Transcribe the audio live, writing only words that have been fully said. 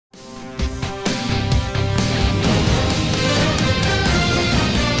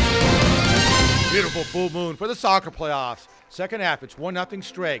beautiful full moon for the soccer playoffs. Second half, it's 1-0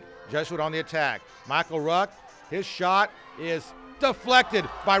 Strake. Jesuit on the attack. Michael Ruck, his shot is deflected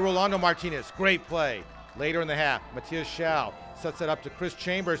by Rolando Martinez. Great play. Later in the half, Matthias Schau sets it up to Chris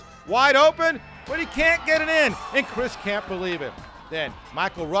Chambers. Wide open, but he can't get it in, and Chris can't believe it. Then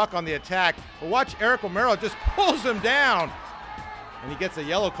Michael Ruck on the attack. But watch Eric Romero just pulls him down, and he gets a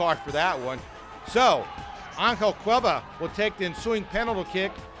yellow card for that one. So Angel Cueva will take the ensuing penalty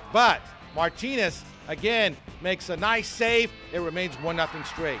kick, but Martinez again makes a nice save. It remains 1-0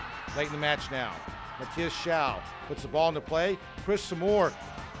 Strake. Late in the match now. Matthias Schau puts the ball into play. Chris Samore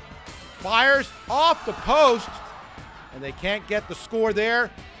fires off the post, and they can't get the score there.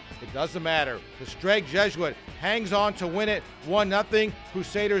 It doesn't matter. The Strake Jesuit hangs on to win it 1-0.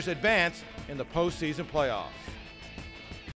 Crusaders advance in the postseason playoffs.